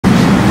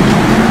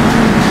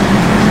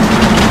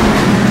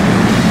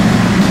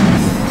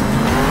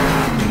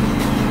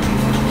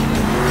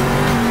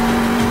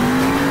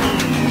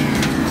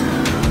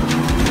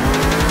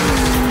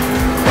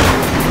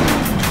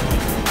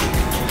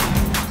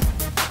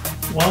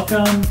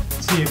Welcome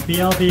to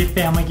BLB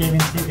Family Gaming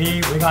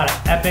TV. We got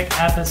an epic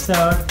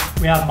episode.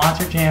 We have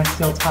Monster Jam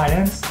Steel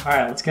Titans.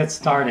 Alright, let's get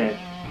started.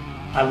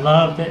 I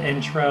love the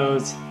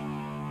intros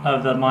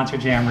of the Monster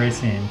Jam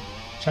racing.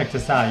 Check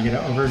this out. You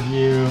get an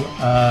overview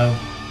of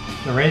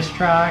the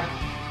racetrack.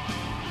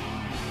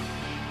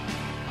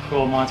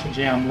 Cool Monster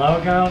Jam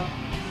logo.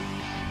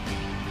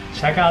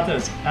 Check out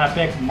those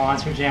epic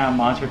Monster Jam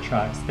monster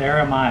trucks. There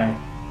am I.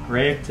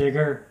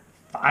 Gravedigger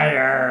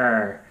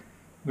Fire.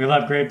 We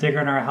love Gravedigger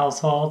in our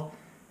household.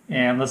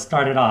 And let's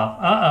start it off.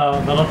 Uh-oh,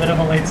 a little bit of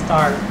a late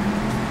start.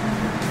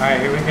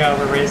 Alright, here we go.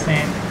 We're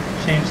racing.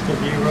 Change the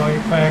view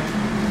really quick.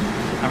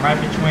 I'm right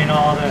between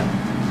all the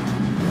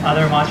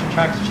other monster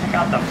trucks. Check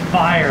out the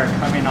fire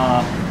coming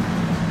off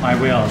my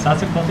wheels.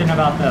 That's the cool thing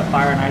about the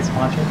Fire and Ice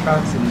monster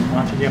trucks and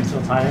Monster Jam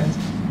Steel Titans.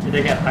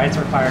 They get ice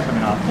or fire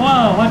coming off.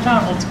 Whoa, watch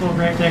out, old school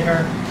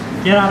Gravedigger.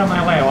 Get out of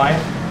my way, why?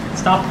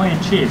 Stop playing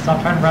cheap.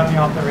 Stop trying to rub me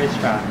off the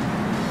racetrack.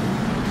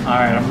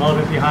 Alright, I'm a little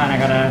bit behind. I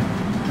gotta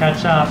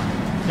catch up.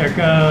 There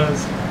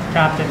goes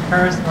Captain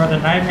Curse,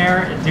 Northern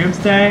Nightmare, and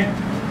Doomsday.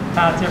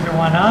 Pass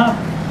everyone up.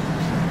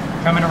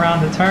 Coming around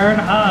the turn.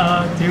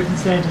 Uh-oh,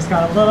 Doomsday just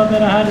got a little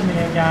bit ahead of me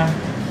again.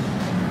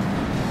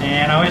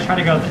 And I always try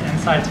to go the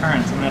inside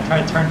turn. So I'm gonna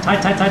try to turn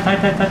tight.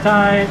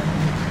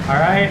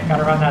 Alright,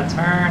 gotta run that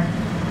turn.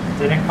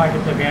 Didn't quite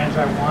get the advantage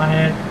I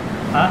wanted.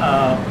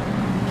 Uh-oh.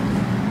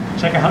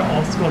 Check out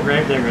old school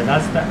Gravedigger.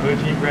 That's the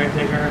OG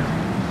Gravedigger.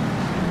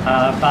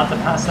 About to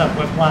pass up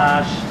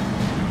Whiplash.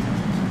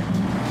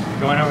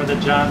 Going over the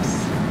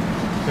jumps.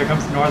 Here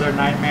comes Northern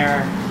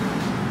Nightmare.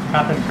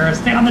 Captain Curse.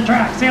 Stay on the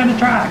track! Stay on the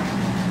track!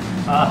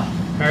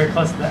 Very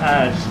close to the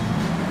edge.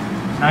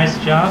 Nice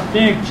jump.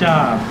 Big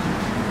jump.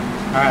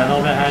 Alright, a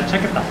little bit ahead.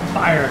 Check out the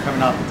fire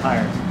coming off the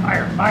tires.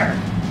 Fire!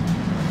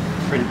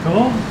 Pretty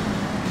cool.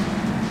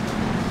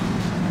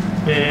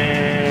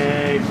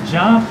 Big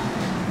jump.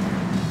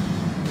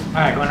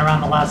 Alright, going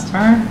around the last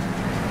turn.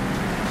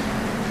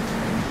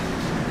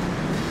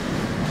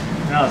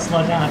 No,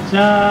 slow down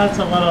just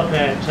a little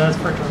bit, just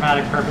for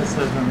dramatic purposes,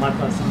 and let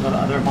some of the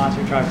other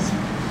monster trucks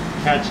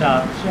catch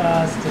up,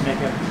 just to make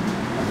it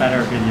a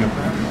better video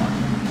for everyone.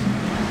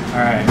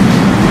 Alright,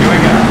 here we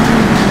go.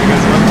 Here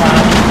goes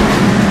Whiplash.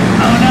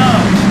 Oh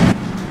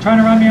no! Trying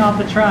to run me off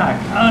the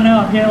track. Oh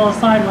no, I'm getting a little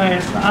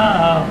sideways.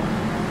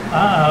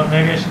 Uh-oh,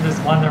 maybe I should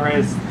just won the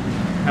race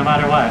no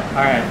matter what.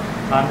 Alright,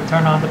 time to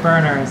turn on the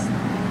burners.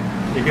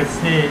 You can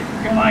see,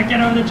 come on,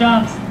 get over the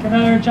jumps, get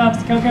over the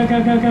jumps, go.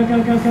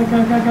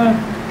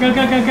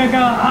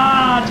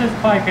 Ah, just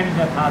quite couldn't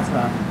get past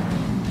that.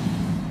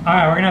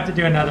 Alright, we're gonna have to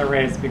do another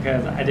race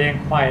because I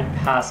didn't quite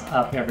pass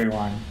up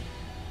everyone.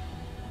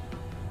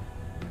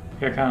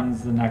 Here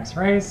comes the next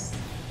race.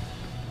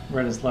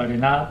 We're just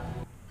loading up.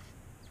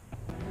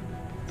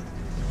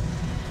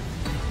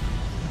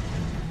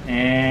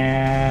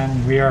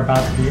 And we are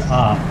about to be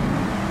off.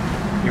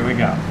 Here we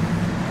go.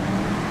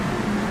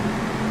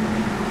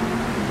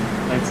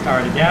 Let's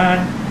start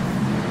again.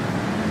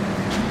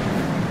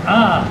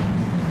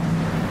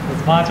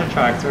 Those monster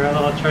trucks are a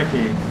little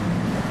tricky.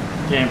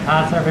 Getting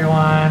past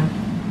everyone.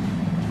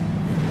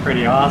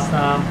 Pretty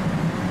awesome.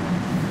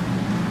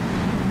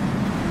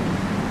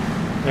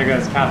 There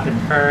goes Captain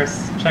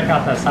Curse. Check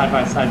out that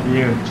side-by-side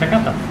view. Check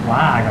out the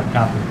flag of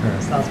Captain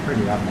Curse. That's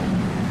pretty epic.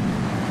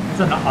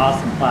 It's an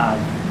awesome flag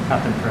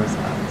Captain Curse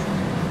has.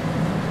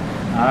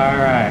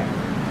 Alright.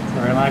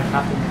 So we're like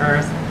Captain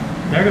Curse.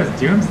 There goes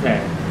Doomsday.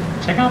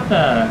 Check out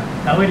the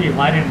LED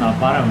lighting on the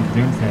bottom of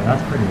Doomsday.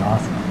 That's pretty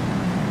awesome.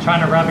 Trying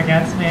to rub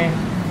against me?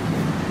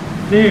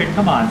 Dude,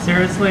 come on.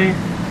 Seriously?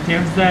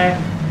 Doomsday?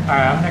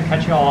 Alright, I'm going to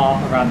cut you all off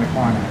around the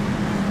corner.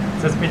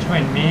 It's just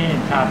between me and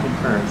Captain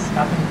Curse.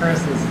 Captain Curse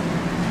is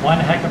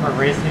one heck of a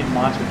racing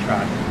monster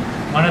truck.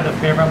 One of the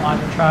favorite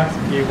monster trucks.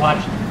 If you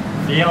watch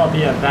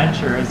BLB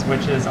Adventures,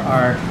 which is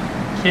our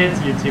kids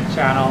YouTube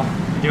channel,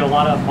 we do a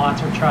lot of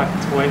monster truck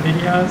toy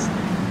videos.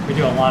 We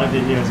do a lot of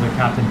videos with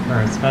Captain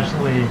Curse,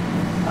 especially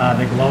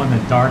the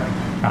glow-in-the-dark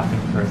Captain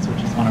Cruse,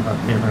 which is one of our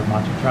favorite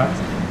monster trucks.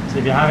 So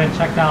if you haven't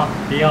checked out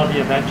BLB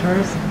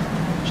Adventures,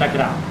 check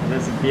it out. It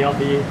is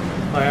BLB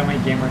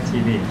Gamer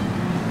TV.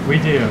 We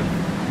do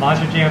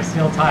Monster Jam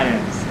Steel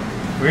Titans.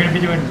 We're going to be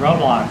doing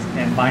Roblox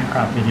and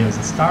Minecraft videos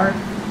to start.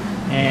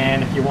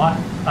 And if you want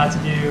us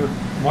to do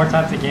more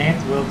types of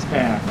games, we'll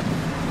expand.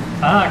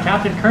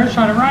 Captain Curse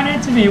trying to run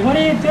into me. What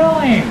are you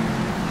doing?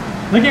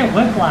 Look at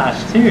Whiplash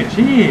too.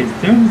 Jeez,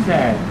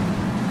 Doomsday.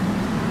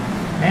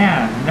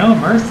 Man, no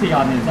mercy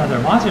on these other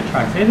monster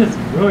trucks. They just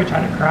really try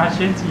to crash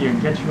into you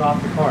and get you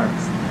off the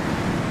course.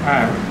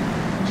 Alright,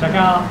 check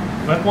out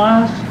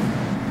Whiplash.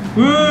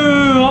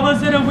 Woo!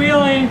 Almost hit a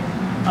wheelie.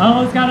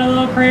 Almost got a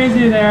little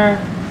crazy there.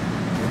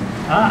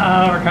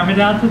 Uh-oh, we're coming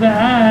down to the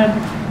end.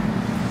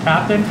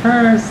 Captain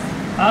Curse.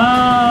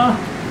 Oh!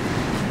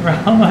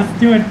 We're almost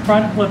doing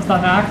front flips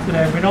on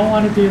accident. We don't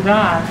want to do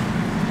that.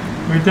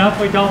 We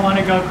definitely don't want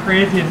to go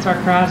crazy and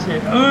start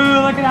crashing. Ooh,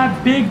 look at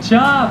that big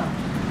jump.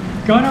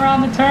 Going around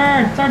the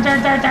turn. Turn.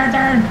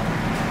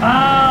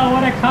 Oh,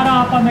 what a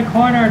cutoff on the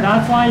corner.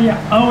 That's why you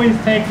always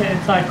take the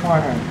inside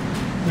corner.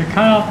 We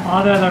cut off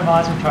all the other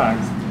monster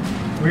trucks.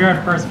 We are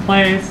in first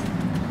place.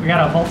 We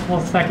got a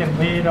multiple second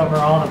lead over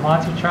all the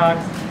monster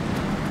trucks.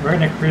 We're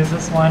gonna cruise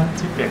this one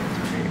to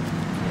victory.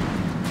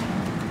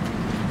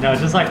 No,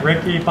 just like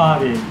Ricky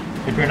Bobby,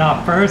 if you're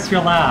not first,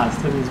 you're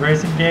last in these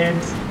racing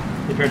games.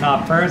 If you're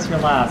not first, you're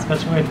last,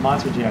 especially in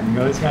Monster Jam.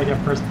 You always gotta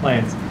get first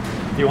place.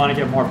 If you want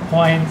to get more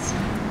points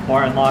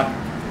or unlock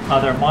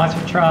other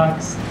monster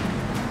trucks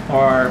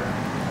or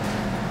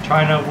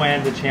trying to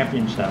win the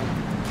championship.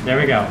 There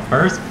we go,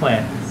 first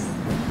place.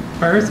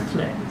 First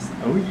place,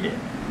 oh yeah.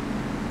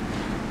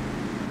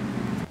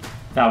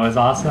 That was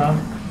awesome.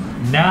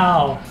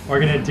 Now we're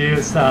gonna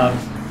do some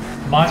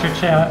Monster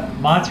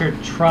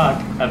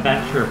Truck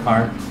Adventure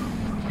Park,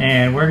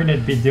 and we're gonna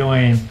be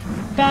doing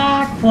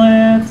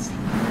backflips.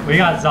 We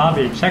got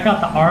Zombie. Check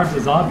out the arms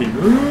of Zombie.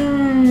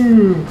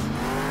 Ooh!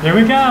 There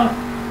we go.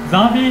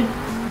 Zombie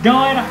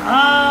going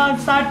on,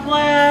 side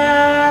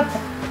flip.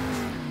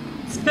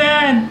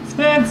 Spin,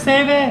 spin,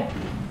 save it.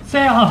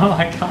 Save. Oh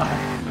my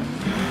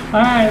god.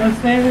 All right, let's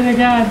save it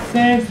again.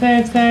 Save,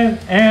 save,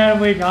 save,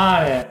 and we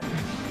got it.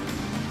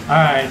 All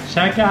right,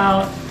 check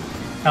out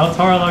El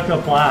Toro Loco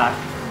Black.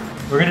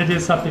 We're gonna do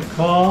something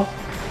cool.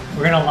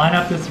 We're gonna line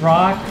up this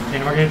rock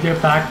and we're gonna do a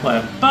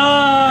backflip.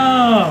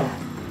 Boom!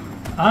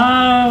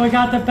 Oh, we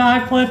got the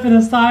backflip and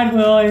a side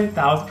wheelie.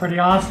 That was pretty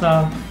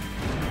awesome.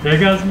 There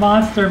goes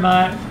Monster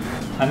Mutt,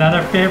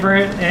 another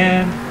favorite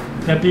in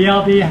the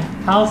BLB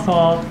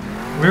household.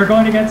 We're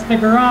going against the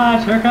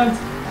garage. Here comes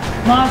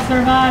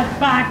Monster Mutt,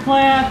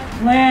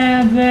 backflip,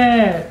 lands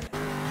it.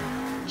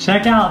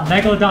 Check out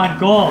Megladon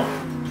Gold.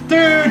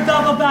 Dude,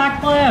 double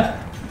backflip!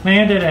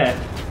 Landed it.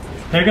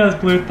 There goes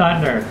Blue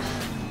Thunder.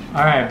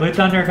 Alright, Blue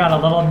Thunder got a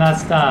little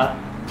messed up.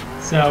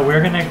 So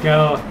we're gonna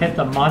go hit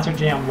the Monster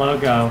Jam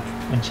logo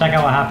and check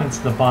out what happens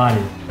to the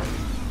body.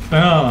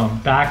 Boom,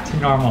 back to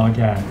normal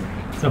again.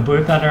 So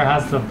Blue Thunder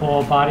has the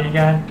full body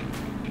again.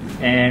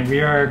 And we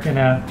are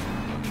gonna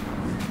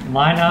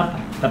line up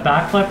the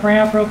backflip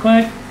ramp real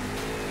quick.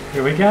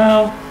 Here we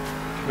go.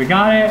 We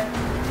got it.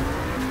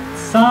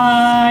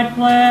 Side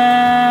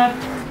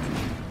flip.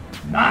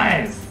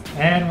 Nice!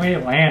 And we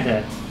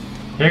landed.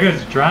 Here goes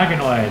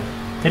Dragonoid.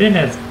 Hitting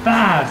this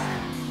fast.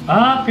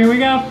 Up, here we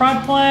go.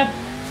 Front flip.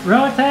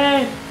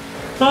 Rotate.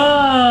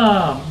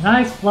 Boom!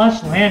 Nice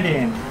flush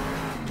landing.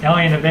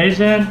 Alien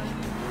evasion.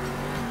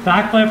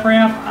 Backflip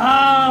ramp.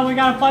 Oh, we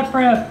got a flip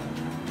rip.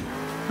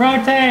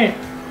 Rotate.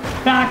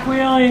 Back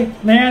wheelie.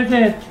 Lands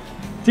it.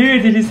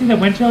 Dude, did you see the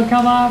windshield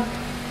come off?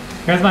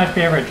 Here's my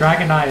favorite.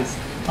 Dragon Eyes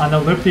on the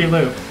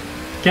loop-de-loop.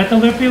 Get the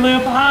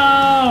loop-de-loop.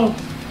 Oh!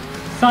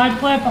 Side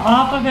flip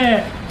off of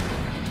it.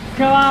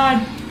 Come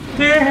on,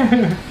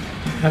 dude.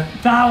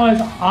 That was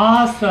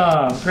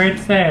awesome. Great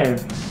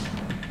save.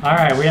 All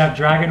right, we have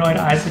Dragonoid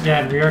Ice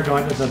again. We are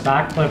going to the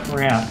backflip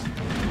ramp.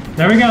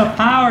 There we go.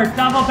 Power,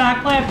 double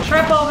backflip,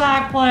 triple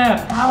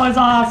backflip. That was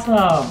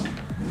awesome.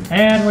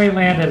 And we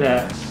landed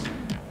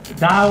it.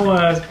 That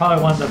was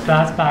probably one of the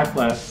best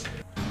backflips.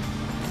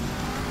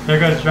 There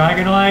goes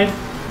Dragonoid.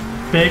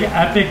 Big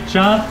epic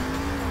jump.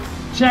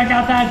 Check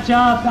out that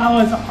jump. That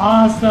was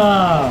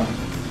awesome.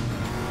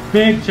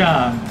 Big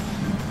jump.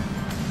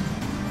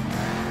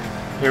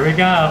 Here we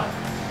go.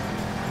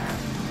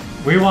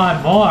 We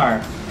want more.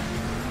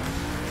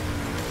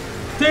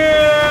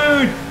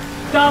 Dude!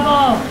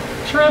 Double,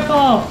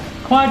 triple,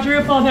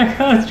 quadruple. There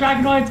goes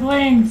Dragonoid's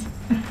wings.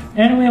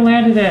 And we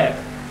landed it.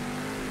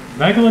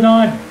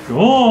 Megladon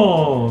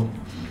Gold.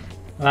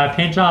 That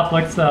paint job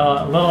looks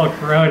a little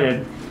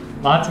corroded.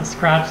 Lots of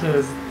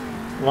scratches,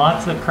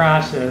 lots of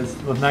crashes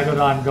with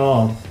Megladon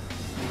Gold.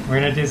 We're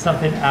gonna do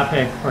something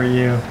epic for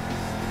you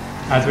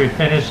as we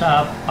finish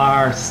up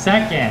our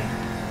second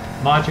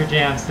Monster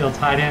Jam Steel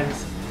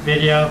Titans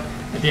video.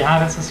 If you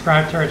haven't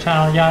subscribed to our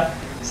channel yet,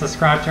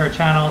 subscribe to our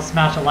channel,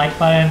 smash the like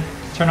button,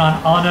 turn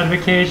on all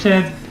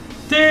notifications.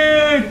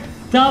 Dude!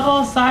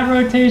 Double side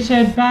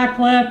rotation,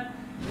 backflip.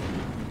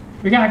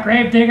 We got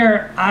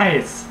Gravedigger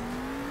Ice.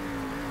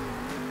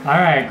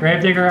 Alright,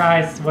 Gravedigger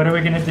Ice, what are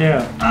we gonna do?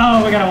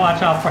 Oh, we gotta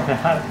watch out for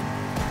that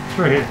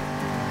tree.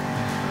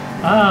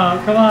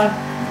 Oh, come on,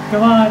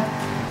 come on.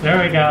 There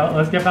we go.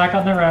 Let's get back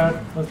on the road.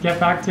 Let's get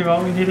back to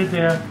what we need to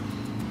do.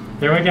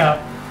 There we go.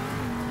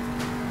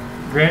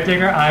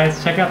 Gravedigger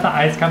Ice. Check out the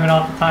ice coming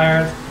off the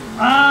tires.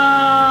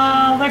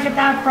 Oh, look at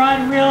that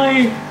front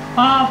wheelie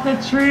off the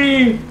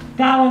tree.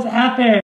 That was epic.